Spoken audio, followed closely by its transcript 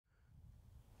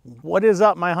What is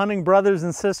up, my hunting brothers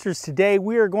and sisters? Today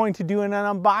we are going to do an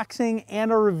unboxing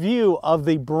and a review of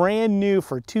the brand new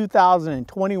for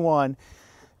 2021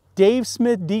 Dave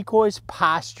Smith Decoys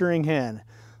Posturing Hen.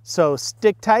 So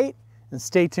stick tight and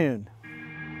stay tuned.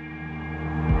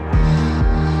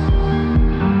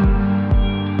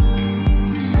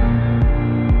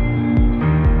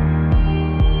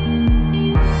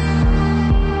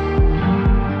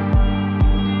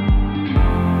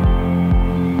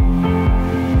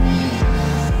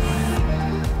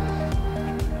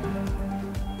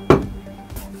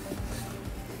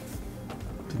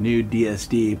 New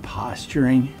DSD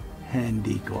Posturing Hen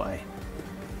Decoy.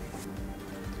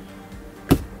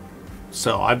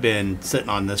 So I've been sitting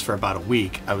on this for about a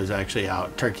week. I was actually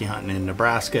out turkey hunting in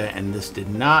Nebraska and this did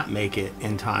not make it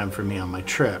in time for me on my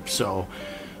trip. So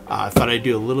I thought I'd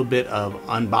do a little bit of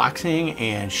unboxing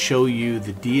and show you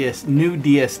the new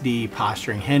DSD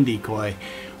Posturing Hen Decoy.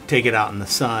 Take it out in the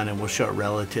sun and we'll show it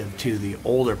relative to the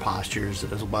older postures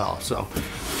as well. So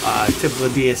typical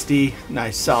DSD,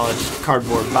 nice solid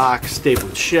cardboard box,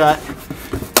 stapled shut.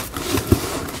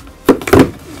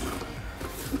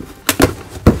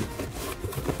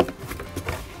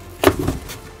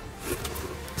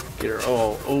 Get her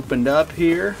all opened up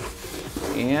here,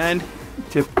 and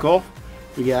typical,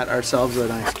 we got ourselves a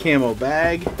nice camo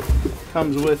bag,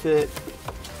 comes with it.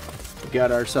 We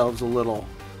got ourselves a little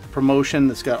promotion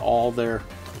that's got all their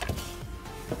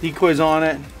decoys on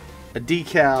it, a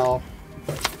decal,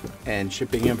 and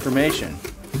shipping information.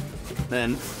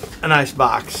 Then a nice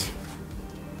box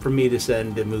for me to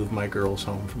send to move my girls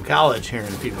home from college here in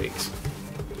a few weeks.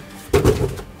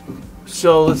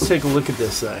 So let's take a look at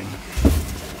this thing.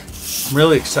 I'm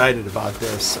really excited about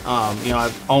this. You know,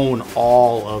 I've owned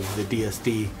all of the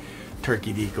DSD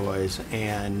turkey decoys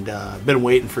and been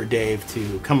waiting for Dave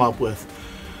to come up with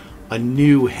a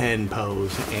new hen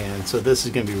pose, and so this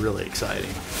is going to be really exciting,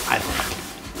 I think.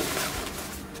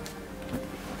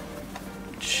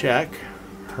 Check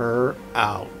her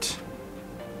out.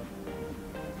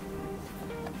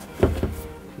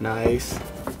 Nice.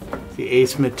 The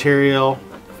Ace material.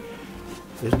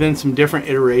 There's been some different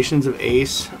iterations of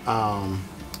Ace.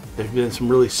 There's been some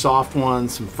really soft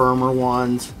ones, some firmer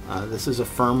ones. This is a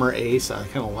firmer Ace. I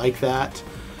kind of like that.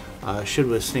 Should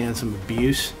withstand some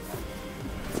abuse.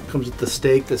 Comes with the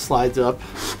stake that slides up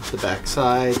the back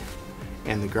side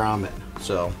and the grommet.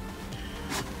 So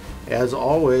as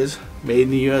always, made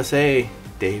in the USA,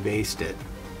 Dave aced it.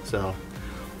 So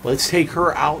let's take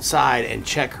her outside and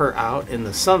check her out in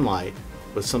the sunlight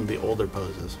with some of the older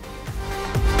poses.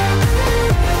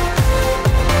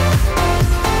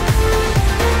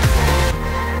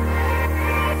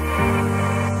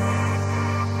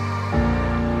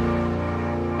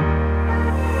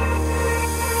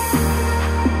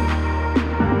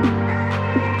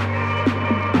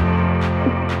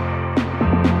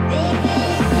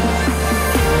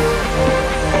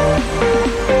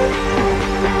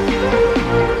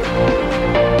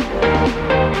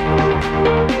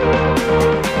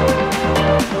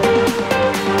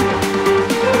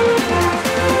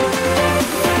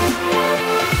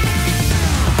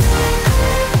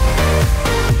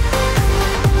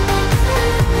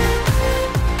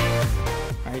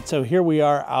 So here we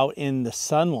are out in the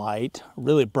sunlight,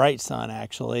 really bright sun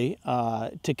actually,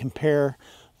 to compare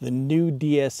the new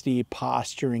DSD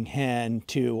Posturing Hen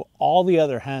to all the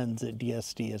other hens that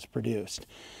DSD has produced.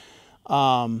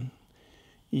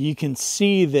 You can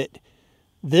see that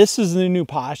this is the new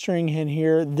Posturing Hen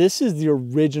here. This is the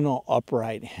original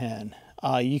upright hen.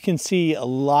 You can see a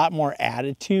lot more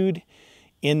attitude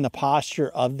in the posture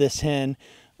of this hen.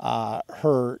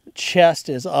 Her chest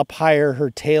is up higher,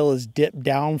 her tail is dipped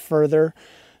down further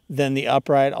than the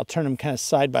upright. I'll turn them kind of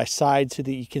side by side so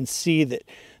that you can see that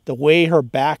the way her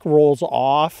back rolls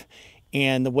off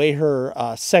and the way her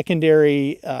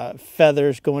secondary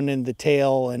feathers going in the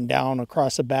tail and down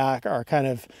across the back are kind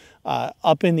of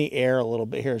up in the air a little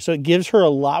bit here. So it gives her a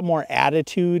lot more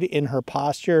attitude in her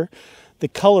posture. The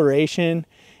coloration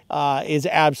is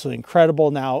absolutely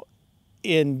incredible. Now,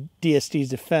 in DSD's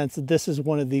defense, this is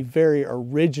one of the very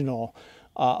original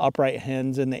upright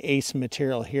hens in the Ace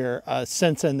material here.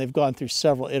 Since then, they've gone through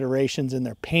several iterations in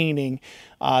their painting.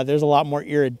 There's a lot more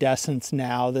iridescence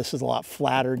now. This is a lot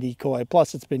flatter decoy.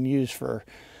 Plus, it's been used for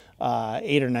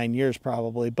 8 or 9 years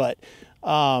probably. But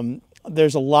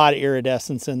there's a lot of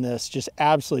iridescence in this. Just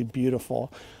absolutely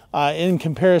beautiful. In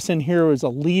comparison, here was a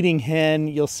leading hen.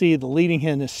 You'll see the leading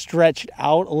hen is stretched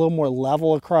out a little more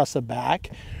level across the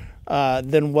back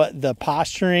than what the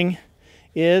posturing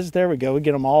is. There we go. We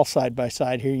get them all side by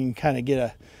side here. You can kind of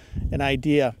get an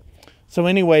idea. So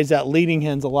anyways, that leading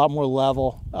hen's a lot more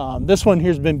level. This one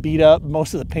here's been beat up.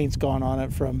 Most of the paint's gone on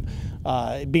it from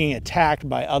being attacked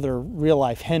by other real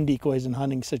life hen decoys in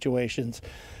hunting situations.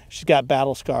 She's got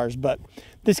battle scars, but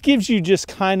this gives you just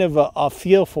kind of a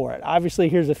feel for it. Obviously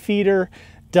here's a feeder,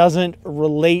 doesn't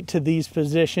relate to these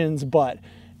positions, but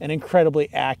an incredibly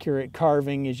accurate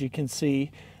carving, as you can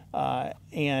see,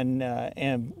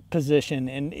 and position,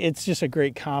 and it's just a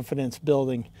great confidence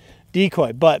building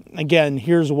decoy. But again,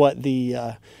 here's what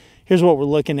we're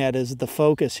looking at is the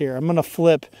focus here. I'm going to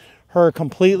flip her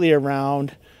completely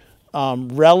around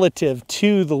relative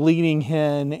to the leading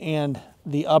hen and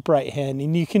the upright hen,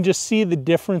 and you can just see the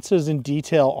differences in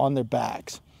detail on their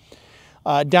backs.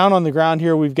 Down on the ground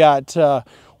here, we've got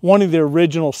one of the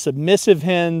original submissive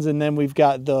hens, and then we've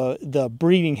got the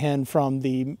breeding hen from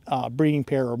the breeding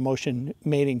pair or motion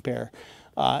mating pair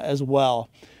as well.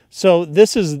 So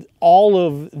this is all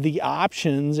of the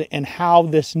options and how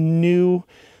this new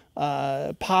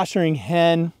posturing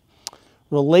hen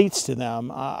relates to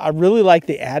them. I really like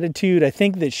the attitude. I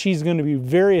think that she's going to be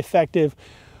very effective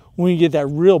when you get that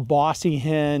real bossy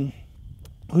hen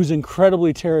who's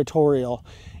incredibly territorial,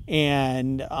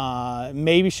 and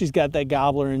maybe she's got that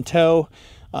gobbler in tow,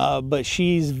 but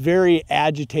she's very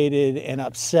agitated and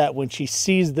upset when she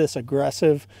sees this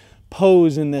aggressive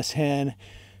pose in this hen,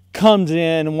 comes in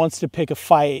and wants to pick a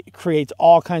fight, creates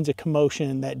all kinds of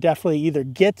commotion that definitely either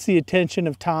gets the attention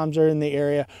of toms that are in the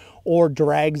area or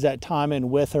drags that tom in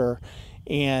with her.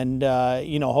 And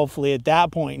you know, hopefully at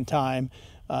that point in time,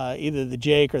 either the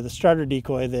Jake or the strutter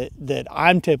decoy that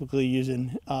I'm typically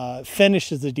using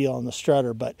finishes the deal on the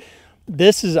strutter. But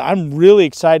I'm really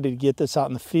excited to get this out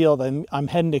in the field. I'm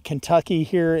heading to Kentucky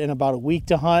here in about a week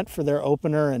to hunt for their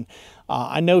opener, and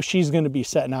I know she's going to be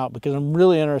setting out because I'm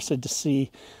really interested to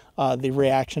see the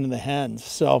reaction of the hens.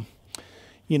 So,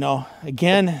 you know,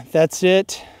 again, that's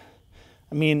it.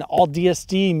 I mean, all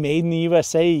DSD, made in the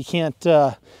USA. You can't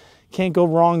go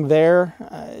wrong there.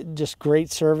 Just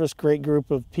great service, great group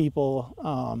of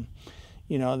people.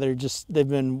 You know, they've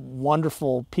been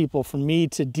wonderful people for me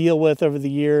to deal with over the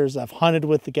years. I've hunted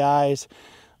with the guys.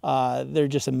 They're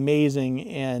just amazing.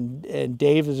 And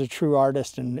Dave is a true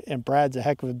artist, and Brad's a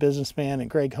heck of a businessman, and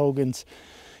Greg Hogan's,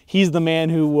 he's the man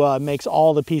who makes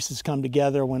all the pieces come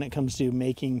together when it comes to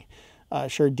making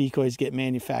sure decoys get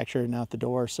manufactured and out the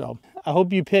door. So I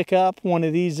hope you pick up one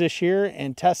of these this year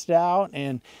and test it out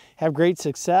and have great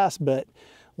success. But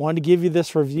wanted to give you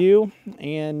this review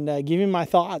and give you my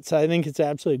thoughts. I think it's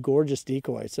absolutely gorgeous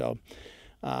decoy. So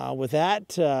with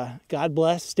that, God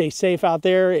bless, stay safe out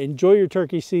there, enjoy your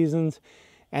turkey seasons,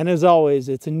 and as always,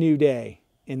 it's a new day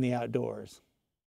in the outdoors.